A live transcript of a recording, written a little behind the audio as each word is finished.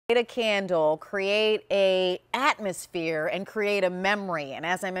a candle, create a atmosphere, and create a memory. And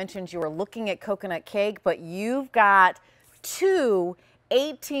as I mentioned, you were looking at coconut cake, but you've got two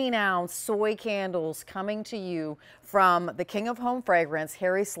 18-ounce soy candles coming to you from the King of Home Fragrance,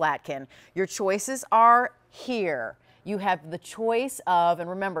 Harry Slatkin. Your choices are here. You have the choice of, and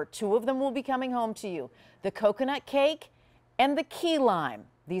remember, two of them will be coming home to you, the coconut cake and the key lime.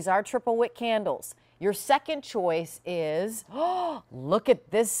 These are triple wick candles. Your second choice is, oh, look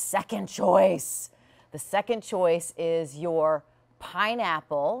at this second choice. The second choice is your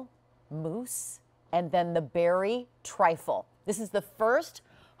pineapple mousse and then the berry trifle. This is the first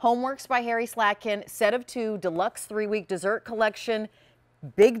HomeWorx by Harry Slatkin set of 2 Deluxe 3-Week dessert collection.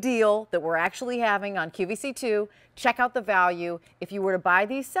 Big deal that we're actually having on QVC2. Check out the value. If you were to buy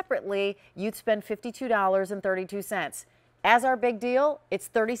these separately, you'd spend $52.32. As our big deal, it's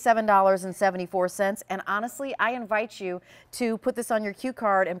 $37.74. And honestly, I invite you to put this on your Q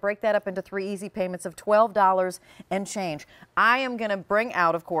card and break that up into 3 easy payments of $12 and change. I am going to bring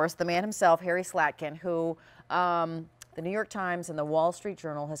out, of course, the man himself, Harry Slatkin, who the New York Times and the Wall Street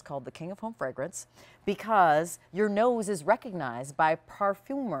Journal has called the King of Home Fragrance because your nose is recognized by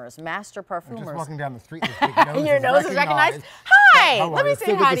perfumers, master perfumers. Just walking down the street, this big nose your nose is recognized. Hi, let me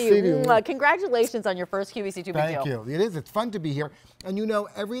say hi to you. Congratulations on your first QVC2 big deal. Thank you. It is. It's fun to be here. And you know,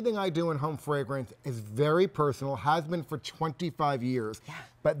 everything I do in home fragrance is very personal, has been for 25 years. Yeah.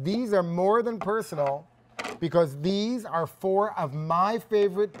 But these are more than personal because these are 4 of my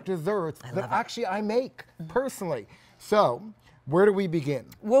favorite desserts that actually I make personally. So, where do we begin?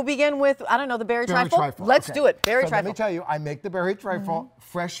 We'll begin with, I don't know, the berry trifle. Let's do it. Berry trifle. Let me tell you, I make the berry trifle.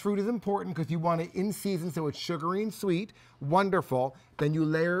 Fresh fruit is important because you want it in season so it's sugary and sweet. Wonderful. Then you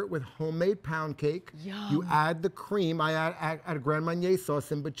layer it with homemade pound cake. Yum. You add the cream. I add a Grand Marnier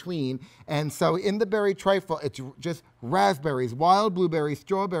sauce in between. And so in the berry trifle, it's just raspberries, wild blueberries,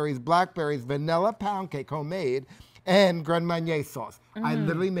 strawberries, blackberries, vanilla pound cake, homemade, and Grand Marnier sauce. I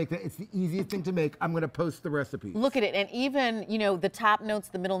literally make that. It's the easiest thing to make. I'm going to post the recipe. Look at it, and even, you know, the top notes,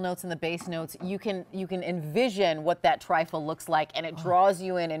 the middle notes, and the base notes, you can envision what that trifle looks like, and it draws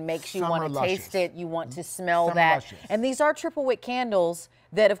you in and makes you want to taste it. You want to smell that. Luscious. And these are triple wick candles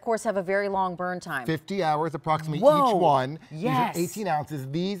that, of course, have a very long burn time. 50 hours approximately each one. Yes. These are 18 ounces.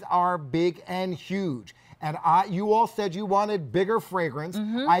 These are big and huge. And you all said you wanted bigger fragrance.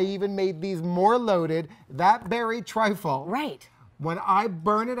 I even made these more loaded. That berry trifle. Right. When I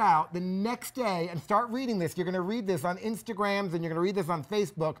burn it out the next day and start reading this, you're going to read this on Instagrams and you're going to read this on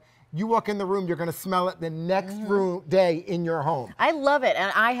Facebook. You walk in the room, you're going to smell it the next day in your home. I love it.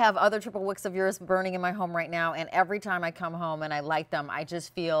 And I have other triple wicks of yours burning in my home right now. And every time I come home and I light them, I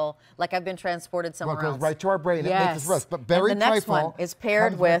just feel like I've been transported somewhere else. It goes right to our brain. Yes. It makes us rest. But berry trifle. The next one is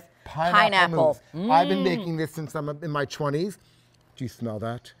paired with pineapple. I've been making this since I'm in my 20s. Do you smell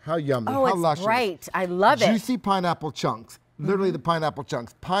that? How yummy. Oh, how luscious. Right. I love it. Juicy pineapple chunks. Literally the pineapple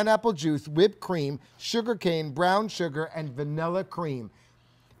chunks. Pineapple juice, whipped cream, sugar cane, brown sugar, and vanilla cream.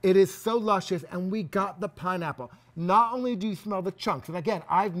 It is so luscious, and we got the pineapple. Not only do you smell the chunks, and again,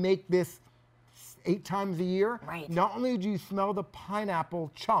 I make this 8 times a year. Right. Not only do you smell the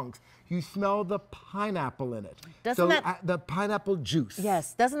pineapple chunks, you smell the pineapple in it. Doesn't that, the pineapple juice.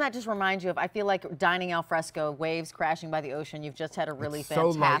 Yes. Doesn't that just remind you of, I feel like dining al fresco, waves crashing by the ocean. You've just had a really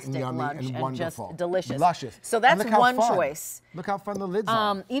fantastic lunch and just delicious. Luscious. So that's one choice. Look how fun the lids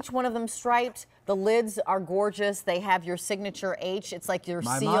are. Each one of them striped. The lids are gorgeous. They have your signature H. It's like your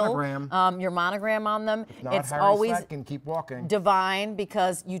seal. Monogram. Your monogram on them. It's Harry always Slatkin, keep walking. Divine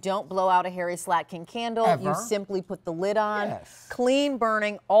because you don't blow out a Harry Slatkin candle. Ever. You simply put the lid on. Yes. Clean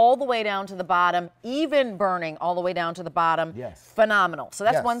burning all the way down to the bottom. Even burning all the way down to the bottom. Yes. Phenomenal. So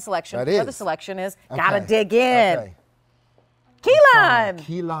that's one selection. The other selection is gotta dig in. Key lime.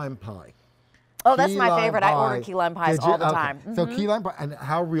 Key lime pie. Oh, that's my favorite. I order key lime pies all the time. So key lime pie, and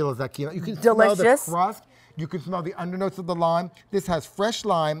how real is that key lime? You can smell the crust. You can smell the undernotes of the lime. This has fresh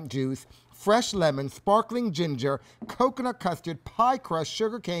lime juice, fresh lemon, sparkling ginger, coconut custard, pie crust,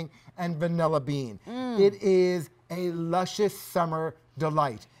 sugar cane, and vanilla bean. It is a luscious summer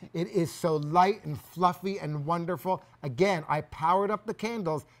delight. It is so light and fluffy and wonderful. Again, I powered up the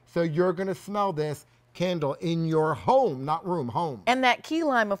candles, so you're going to smell this candle in your home, not room, home. And that key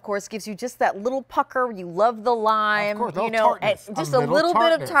lime, of course, gives you just that little pucker. You love the lime. Of course, tartness. Just a little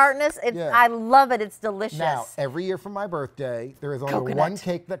bit of tartness. I love it. It's delicious. Now, every year for my birthday, there is only one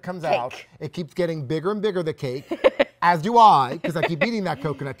cake that comes out. It keeps getting bigger and bigger, the cake, as do I, because I keep eating that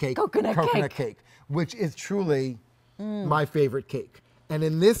coconut cake. Coconut cake, which is truly my favorite cake. And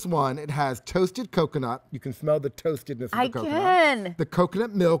in this one, it has toasted coconut. You can smell the toastedness of the coconut. The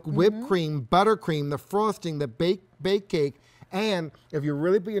coconut milk, whipped cream, buttercream, the frosting, the baked cake, And if you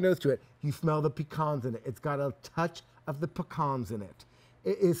really put your nose to it, you smell the pecans in it. It's got a touch of the pecans in it.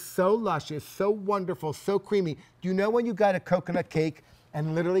 It is so luscious, so wonderful, so creamy. Do you know when you got a coconut cake,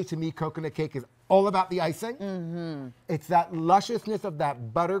 and literally to me, coconut cake is all about the icing? It's that lusciousness of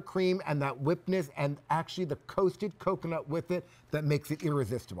that buttercream and that whippedness and actually the coasted coconut with it that makes it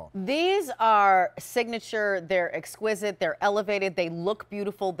irresistible. These are signature, they're exquisite, they're elevated, they look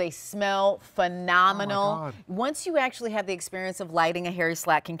beautiful, they smell phenomenal. Oh my God. Once you actually have the experience of lighting a Harry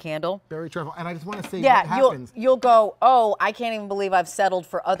Slatkin candle. Very truthful. And I just want to say what happens. You'll go, oh, I can't even believe I've settled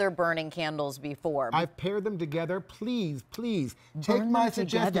for other burning candles before. I've paired them together. Please, please, take my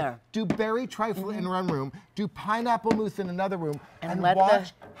suggestion. Do berry trifle in one room, do pineapple mousse in another room, and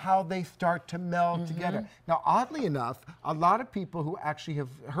watch how they start to meld together. Now, oddly enough, a lot of people who actually have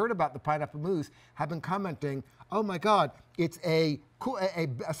heard about the pineapple mousse have been commenting, oh my God, it's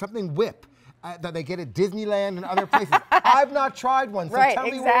something whip that they get at Disneyland and other places. I've not tried one, so tell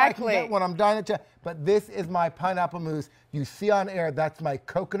me where I can get one. I'm dying to. But this is my pineapple mousse. You see on air, that's my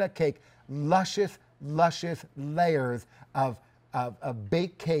coconut cake. Luscious, luscious layers of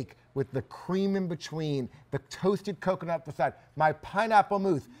baked cake with the cream in between, the toasted coconut beside. My pineapple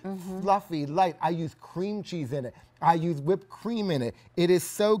mousse, fluffy, light. I use cream cheese in it. I use whipped cream in it. It is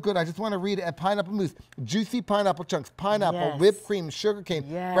so good. I just want to read it. Pineapple mousse, juicy pineapple chunks, pineapple, whipped cream, sugar cane,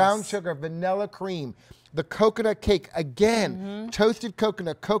 brown sugar, vanilla cream. The coconut cake, again, toasted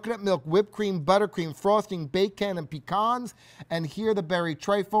coconut, coconut milk, whipped cream, buttercream, frosting, bacon, and pecans. And here the berry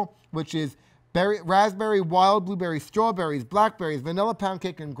trifle, which is raspberry, wild blueberry, strawberries, blackberries, vanilla pound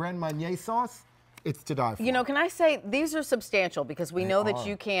cake, and Grand Marnier sauce. It's to die for. You know, can I say these are substantial because we know that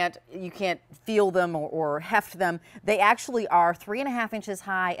you can't feel them or heft them. They actually are 3.5 inches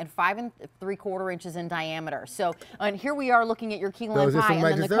high and 5 3/4 inches in diameter. So, and here we are looking at your key lime pie and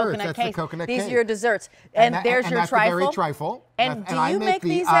then the coconut cake. These are your desserts, and there's your trifle. The berry trifle. And do you make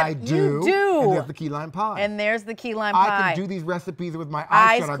these? I do. You do. And there's the key lime pie. And there's the key lime pie. I can do these recipes with my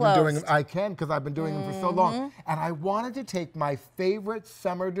eyes shut. Closed. I can because I've been doing them for so long. And I wanted to take my favorite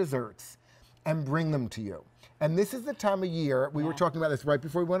summer desserts and bring them to you. And this is the time of year, we were talking about this right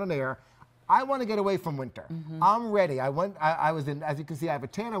before we went on air, I want to get away from winter. I'm ready. I was in, as you can see, I have a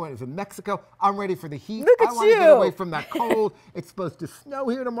tan, I was in Mexico. I'm ready for the heat. I want to get away from that cold. It's supposed to snow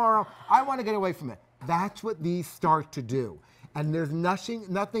here tomorrow. I want to get away from it. That's what these start to do. And there's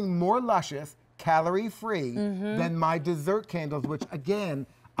nothing more luscious, calorie-free, than my dessert candles, which again,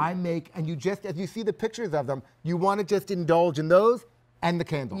 I make, and you just, as you see the pictures of them, you want to just indulge in those and the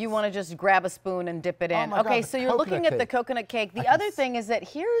candles. You want to just grab a spoon and dip it in. Okay, so you're looking at the coconut cake. The other thing is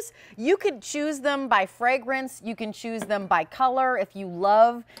that you could choose them by fragrance. You can choose them by color. If you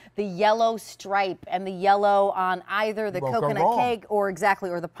love the yellow stripe and the yellow on either the coconut cake or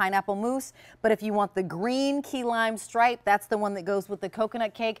the pineapple mousse. But if you want the green key lime stripe, that's the one that goes with the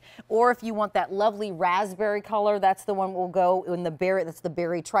coconut cake. Or if you want that lovely raspberry color, that's the one that will go in the berry. That's the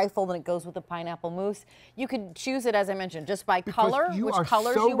berry trifle, then it goes with the pineapple mousse. You could choose it, as I mentioned, just by color. Which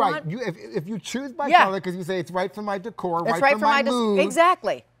colors you want. If you choose by color, because you say it's right for my decor, right for my mood.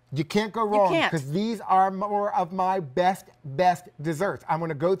 Exactly. You can't go wrong because these are more of my best desserts. I'm going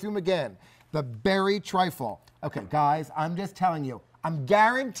to go through them again. The berry trifle. Okay, guys, I'm just telling you. I'm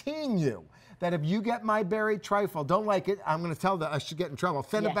guaranteeing you that if you get my berry trifle, don't like it, I'm going to tell that I should get in trouble.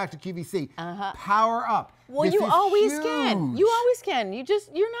 Send it back to QVC. Power up. Well, you always can. You always can.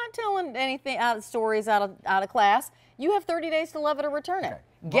 You're not telling anything stories out of class. You have 30 days to love it or return it.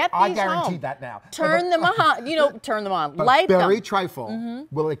 Get these I guarantee that now. Turn them on. Turn them on. Light them. Berry trifle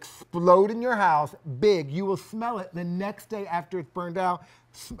will explode in your house big. You will smell it the next day after it's burned out.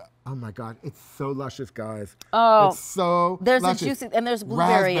 Oh my God, it's so luscious, guys. Oh, it's so there's luscious. A juicy, and there's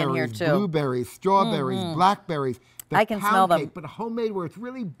blueberry in here too. Blueberries, strawberries, blackberries. I can smell them. But homemade, where it's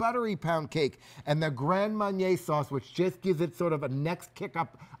really buttery pound cake, and the Grand Marnier sauce, which just gives it sort of a next kick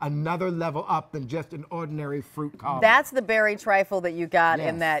up, another level up than just an ordinary fruit cobbler. That's the berry trifle that you got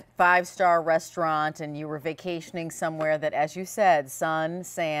in that 5-star restaurant, and you were vacationing somewhere that, as you said, sun,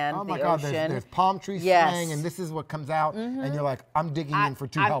 sand, the ocean. Oh my God, there's palm trees swaying, and this is what comes out, and you're like, I'm digging in for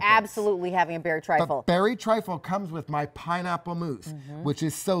 2 helpings. I'm absolutely having a berry trifle. But berry trifle comes with my pineapple mousse, which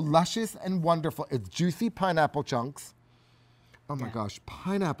is so luscious and wonderful. It's juicy pineapple chunks. Oh my gosh,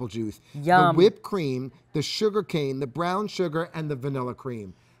 pineapple juice. Yum. The whipped cream, the sugar cane, the brown sugar, and the vanilla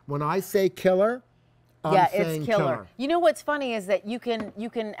cream. When I say killer, I'm saying it's killer. You know what's funny is that you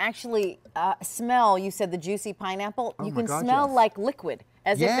can actually smell, you said the juicy pineapple, you can smell like liquid.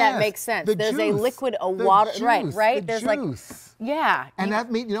 As if that makes sense. There's a liquid, a the water, juice, right? The There's juice. yeah. And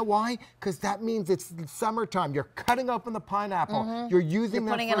that means, you know why? Because that means it's summertime. You're cutting open the pineapple. You're using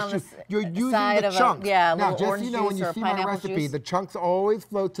that fresh juice. You're using the chunks. Now, just so you know, when you see my recipe, the chunks always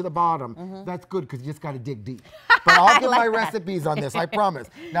float to the bottom. That's good because you just got to dig deep. But I'll give my recipes on this, I promise.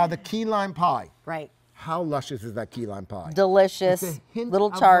 Now, the key lime pie. Right. How luscious is that key lime pie? Delicious. It's a hint little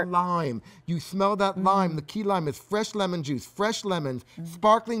of tart. the lime. You smell that lime. The key lime is fresh lemon juice, fresh lemons,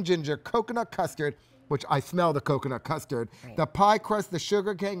 sparkling ginger, coconut custard, which I smell the coconut custard, the pie crust, the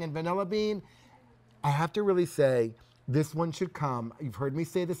sugar cane, and vanilla bean. I have to really say, this one should come. You've heard me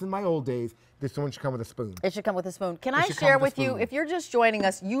say this in my old days. This one should come with a spoon. It should come with a spoon. Can I share with you, if you're just joining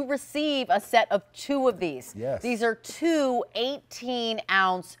us, you receive a set of 2 of these. Yes. These are 2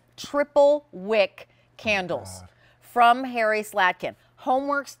 18-ounce triple wick candles from Harry Slatkin.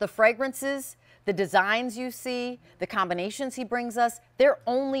 HomeWorx, the fragrances, the designs you see, the combinations he brings us, they're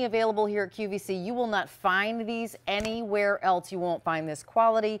only available here at QVC. You will not find these anywhere else. You won't find this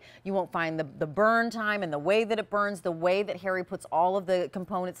quality. You won't find the burn time and the way that it burns, the way that Harry puts all of the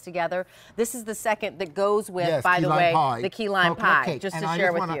components together. This is the second that goes with, by the way, the key lime pie, just to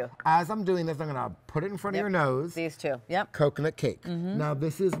share with you. As I'm doing this, I'm going to put it in front of your nose. These 2, Coconut cake. Now,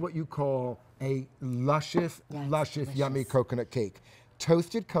 this is what you call a luscious, yummy coconut cake.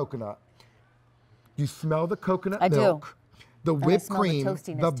 Toasted coconut. You smell the coconut milk, the whipped cream,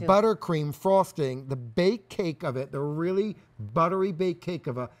 the buttercream frosting, the baked cake of it, the really buttery baked cake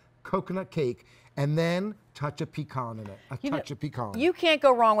of a coconut cake, and then touch of pecan in it, a touch of pecan. You can't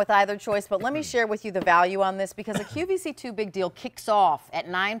go wrong with either choice, but let me share with you the value on this because a QVC 2 Big Deal kicks off at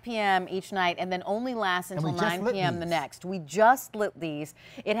 9 p.m. each night and then only lasts until 9 p.m. the next. We just lit these.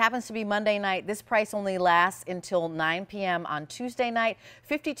 It happens to be Monday night. This price only lasts until 9 p.m. on Tuesday night.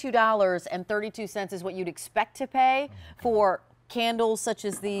 $52.32 is what you'd expect to pay for candles such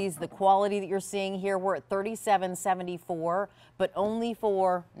as these, the quality that you're seeing here. We're at $37.74, but only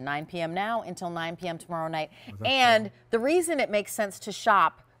for 9 p.m. now until 9 p.m. tomorrow night. And the reason it makes sense to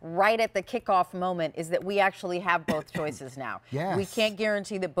shop right at the kickoff moment is that we actually have both choices now. We can't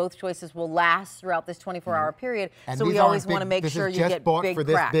guarantee that both choices will last throughout this 24-hour period, and so we always want to make sure you get big for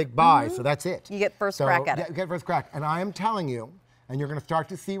this big buy, so that's it. You get first crack at it. You get first crack, and I am telling you, and you're going to start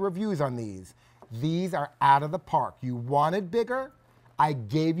to see reviews on these. These are out of the park. You wanted bigger, I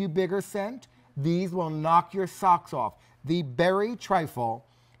gave you bigger scent. These will knock your socks off. The berry trifle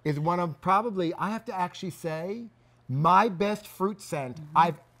is one of probably, I have to actually say, my best fruit scent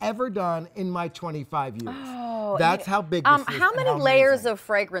I've ever done in my 25 years. Oh, that's how big this is. How many layers of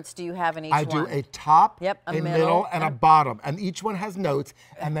fragrance do you have in each one? I do a top, a middle, and a bottom. And each one has notes,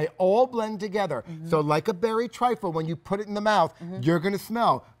 and they all blend together. So like a berry trifle, when you put it in the mouth, you're going to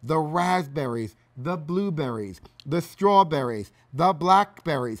smell the raspberries, the blueberries, the strawberries, the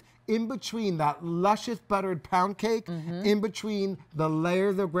blackberries, in between that luscious buttered pound cake, in between the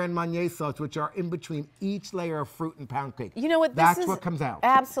layers of Grand Marnier sauce, which are in between each layer of fruit and pound cake. You know what? That's what comes out.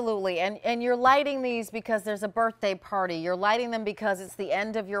 Absolutely. And you're lighting these because there's a birthday party. You're lighting them because it's the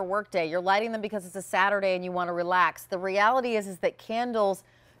end of your workday. You're lighting them because it's a Saturday and you want to relax. The reality is that candles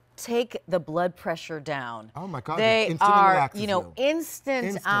take the blood pressure down. Oh my God, they are, you know,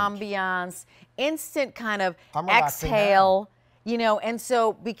 instant ambiance, instant kind of exhale, you know, and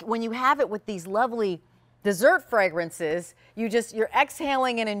so when you have it with these lovely dessert fragrances, you're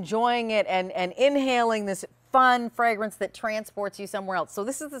exhaling and enjoying it and inhaling this fun fragrance that transports you somewhere else. So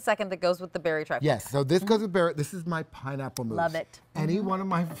this is the second that goes with the berry trifle. Yes, so this goes with berry. This is my pineapple mousse. Love it. Any one of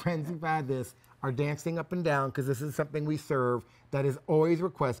my friends who've had this are dancing up and down because this is something we serve that is always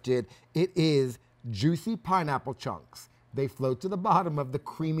requested. It is juicy pineapple chunks. They float to the bottom of the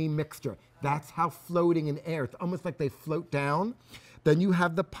creamy mixture. That's how floating in air. It's almost like they float down. Then you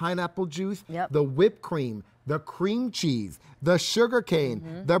have the pineapple juice, the whipped cream, the cream cheese, the sugar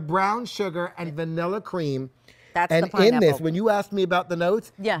cane, the brown sugar, and vanilla cream. That's and the pineapple. in this, when you asked me about the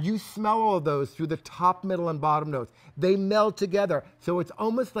notes, you smell all of those through the top, middle, and bottom notes. They meld together. So it's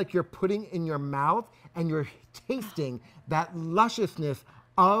almost like you're putting in your mouth and you're tasting that lusciousness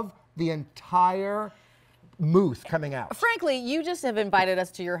of the entire mousse coming out. Frankly, you just have invited us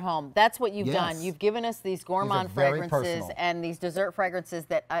to your home. That's what you've done. You've given us these gourmand fragrances and these dessert fragrances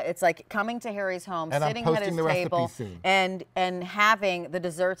that it's like coming to Harry's home, and sitting at his table, and having the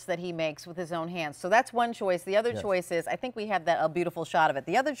desserts that he makes with his own hands. So that's one choice. The other choice is, I think we have a beautiful shot of it.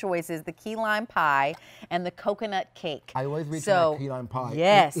 The other choice is the key lime pie and the coconut cake. I always reach for that key lime pie.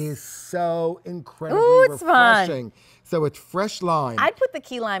 Yes. It is so incredibly refreshing. Fun. So it's fresh lime. I'd put the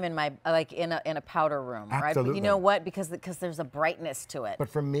key lime in my in a powder room, right? Absolutely. But you know what? Because there's a brightness to it. But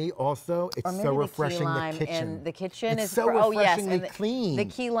for me also, it's or maybe so refreshing. The key lime the kitchen. in the kitchen it's is so refreshingly clean. The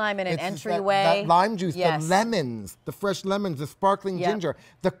key lime in an it's entryway. That lime juice, yes. the lemons, the fresh lemons, the sparkling ginger,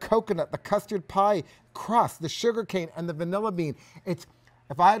 the coconut, the custard pie crust, the sugar cane, and the vanilla bean. If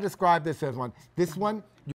I had to describe this as one,